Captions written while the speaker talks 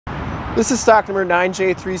This is stock number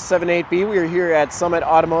 9J378B. We are here at Summit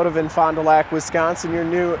Automotive in Fond du Lac, Wisconsin, your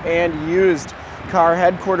new and used car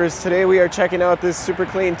headquarters. Today we are checking out this super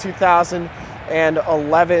clean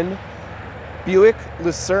 2011 Buick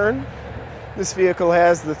Lucerne. This vehicle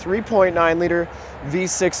has the 3.9 liter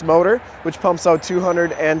V6 motor, which pumps out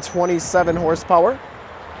 227 horsepower.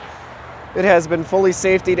 It has been fully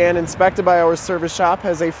safetied and inspected by our service shop,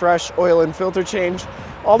 has a fresh oil and filter change.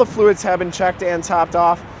 All the fluids have been checked and topped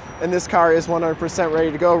off, and this car is 100%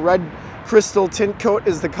 ready to go. Red crystal tint coat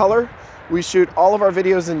is the color. We shoot all of our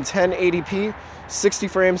videos in 1080p, 60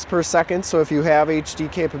 frames per second, so if you have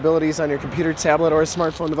HD capabilities on your computer, tablet, or a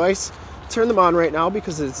smartphone device, turn them on right now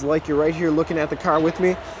because it's like you're right here looking at the car with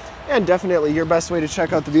me, and definitely your best way to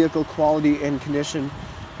check out the vehicle quality and condition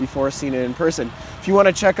before seeing it in person. If you want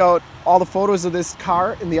to check out all the photos of this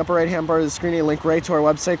car, in the upper right hand bar of the screen, a link right to our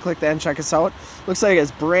website. Click that and check us out. Looks like it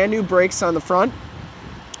has brand new brakes on the front,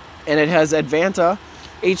 and it has Advanta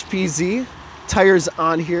HPZ tires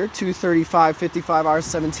on here. 235 55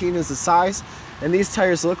 R17 is the size, and these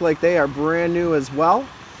tires look like they are brand new as well.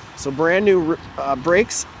 So brand new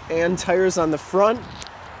brakes and tires on the front.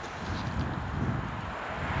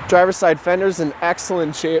 Driver's side fenders in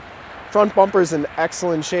excellent shape. Front bumper's in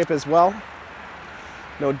excellent shape as well.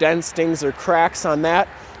 No dents, dings, or cracks on that.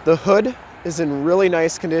 The hood is in really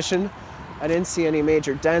nice condition. I didn't see any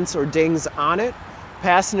major dents or dings on it.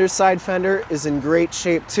 Passenger side fender is in great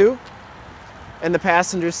shape too. And the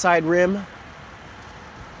passenger side rim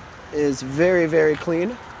is very, very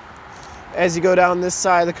clean. As you go down this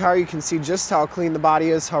side of the car, you can see just how clean the body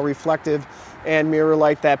is, how reflective and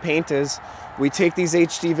mirror-like that paint is. We take these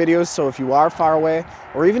HD videos, so if you are far away,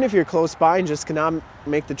 or even if you're close by and just cannot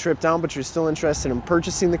make the trip down, but you're still interested in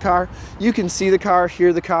purchasing the car, you can see the car,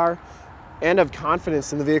 hear the car, and have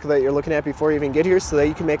confidence in the vehicle that you're looking at before you even get here, so that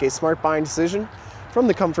you can make a smart buying decision from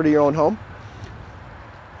the comfort of your own home.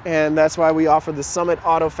 And that's why we offer the Summit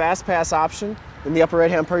Auto Fast Pass option. In the upper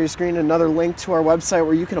right hand part of your screen, another link to our website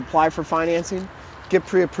where you can apply for financing, get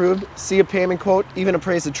pre-approved, see a payment quote, even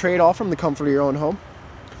appraise a trade, all from the comfort of your own home.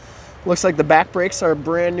 Looks like the back brakes are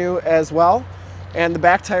brand new as well, and the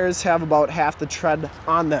back tires have about half the tread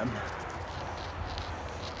on them.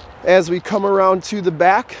 As we come around to the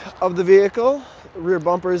back of the vehicle, the rear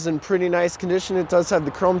bumper is in pretty nice condition. It does have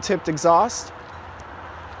the chrome tipped exhaust.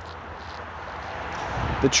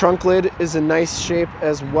 The trunk lid is in nice shape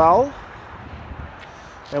as well.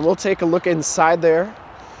 And we'll take a look inside there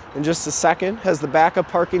in just a second. Has the backup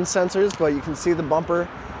parking sensors, but you can see the bumper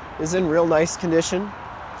is in real nice condition.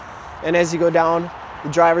 And as you go down the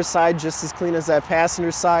driver's side, just as clean as that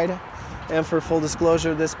passenger side. And for full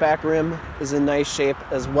disclosure, this back rim is in nice shape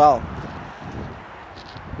as well.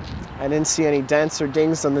 I didn't see any dents or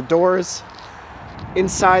dings on the doors.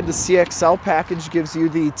 Inside, the CXL package gives you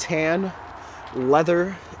the tan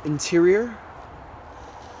leather interior.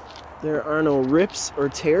 There are no rips or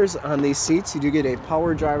tears on these seats. You do get a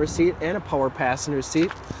power driver seat and a power passenger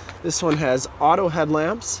seat. This one has auto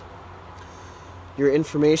headlamps, your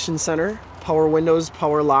information center, power windows,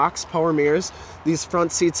 power locks, power mirrors. These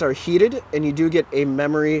front seats are heated, and you do get a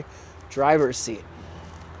memory driver's seat.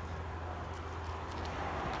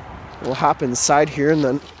 We'll hop inside here, and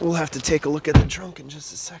then we'll have to take a look at the trunk in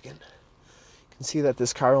just a second. You can see that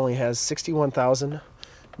this car only has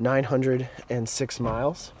 61,906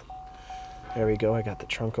 miles. There we go, I got the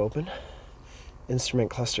trunk open. Instrument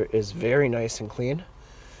cluster is very nice and clean.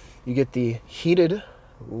 You get the heated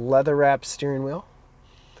leather wrapped steering wheel.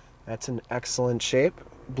 That's in excellent shape.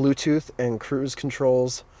 Bluetooth and cruise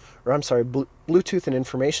controls, or I'm sorry, Bluetooth and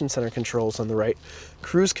information center controls on the right.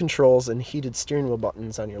 Cruise controls and heated steering wheel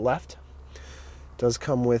buttons on your left. Does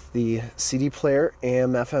come with the CD player,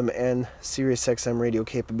 AM, FM, and Sirius XM radio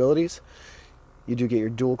capabilities. You do get your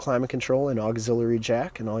dual climate control and auxiliary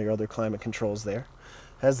jack and all your other climate controls there.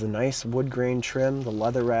 Has the nice wood grain trim, the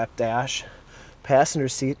leather wrapped dash. Passenger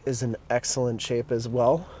seat is in excellent shape as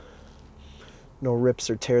well. No rips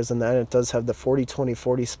or tears on that. It does have the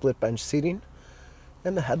 40-20-40 split bench seating,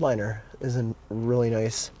 and the headliner is in really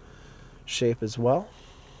nice shape as well.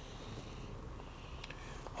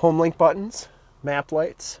 Homelink buttons, map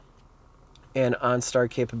lights, and OnStar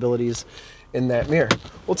capabilities in that mirror.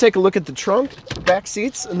 We'll take a look at the trunk, back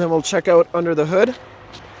seats, and then we'll check out under the hood.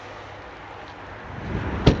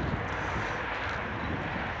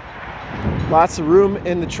 Lots of room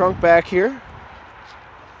in the trunk back here.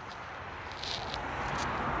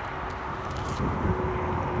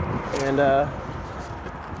 And I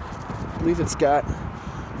believe it's got,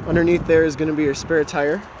 underneath there is going to be your spare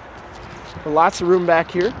tire. But lots of room back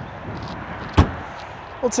here.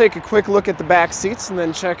 We'll take a quick look at the back seats and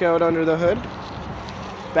then check out under the hood.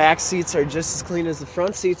 Back seats are just as clean as the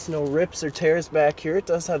front seats. No rips or tears back here. It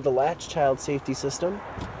does have the Latch child safety system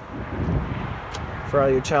for all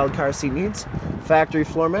your child car seat needs. Factory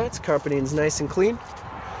floor mats. Carpeting's nice and clean.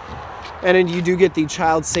 And then you do get the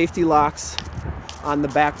child safety locks on the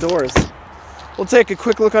back doors. We'll take a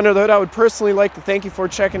quick look under the hood. I would personally like to thank you for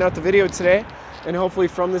checking out the video today. And hopefully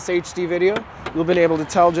from this HD video, you'll been able to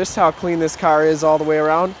tell just how clean this car is all the way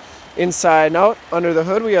around. Inside and out. Under the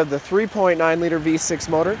hood, we have the 3.9 liter V6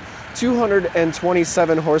 motor,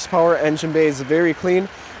 227 horsepower. Engine bay is very clean,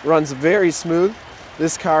 runs very smooth.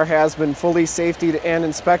 This car has been fully safetied and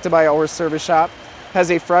inspected by our service shop.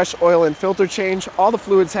 Has a fresh oil and filter change. All the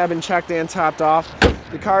fluids have been checked and topped off.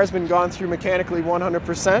 The car has been gone through mechanically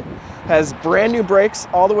 100%. Has brand new brakes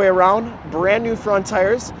all the way around, brand new front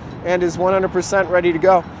tires, and is 100% ready to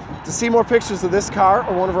go. To see more pictures of this car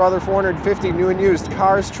or one of our other 450 new and used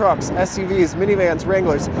cars, trucks, SUVs, minivans,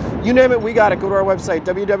 Wranglers, you name it, we got it. Go to our website,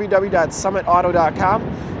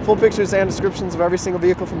 www.summitauto.com. Full pictures and descriptions of every single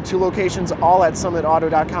vehicle from 2 locations, all at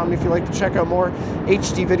summitauto.com. And if you'd like to check out more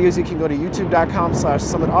HD videos, you can go to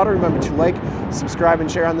youtube.com/summitauto. Remember to like, subscribe,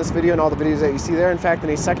 and share on this video and all the videos that you see there. In fact, in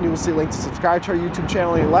a second, you will see a link to subscribe to our YouTube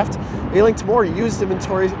channel on your left, a link to more used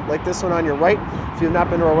inventory like this one on your right. If you have not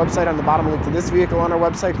been to our website, on the bottom, a link to this vehicle on our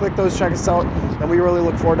website. Click those, check us out, and we really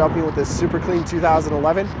look forward to helping you with this super clean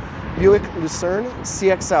 2011 Buick Lucerne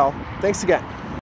Cxl. Thanks again.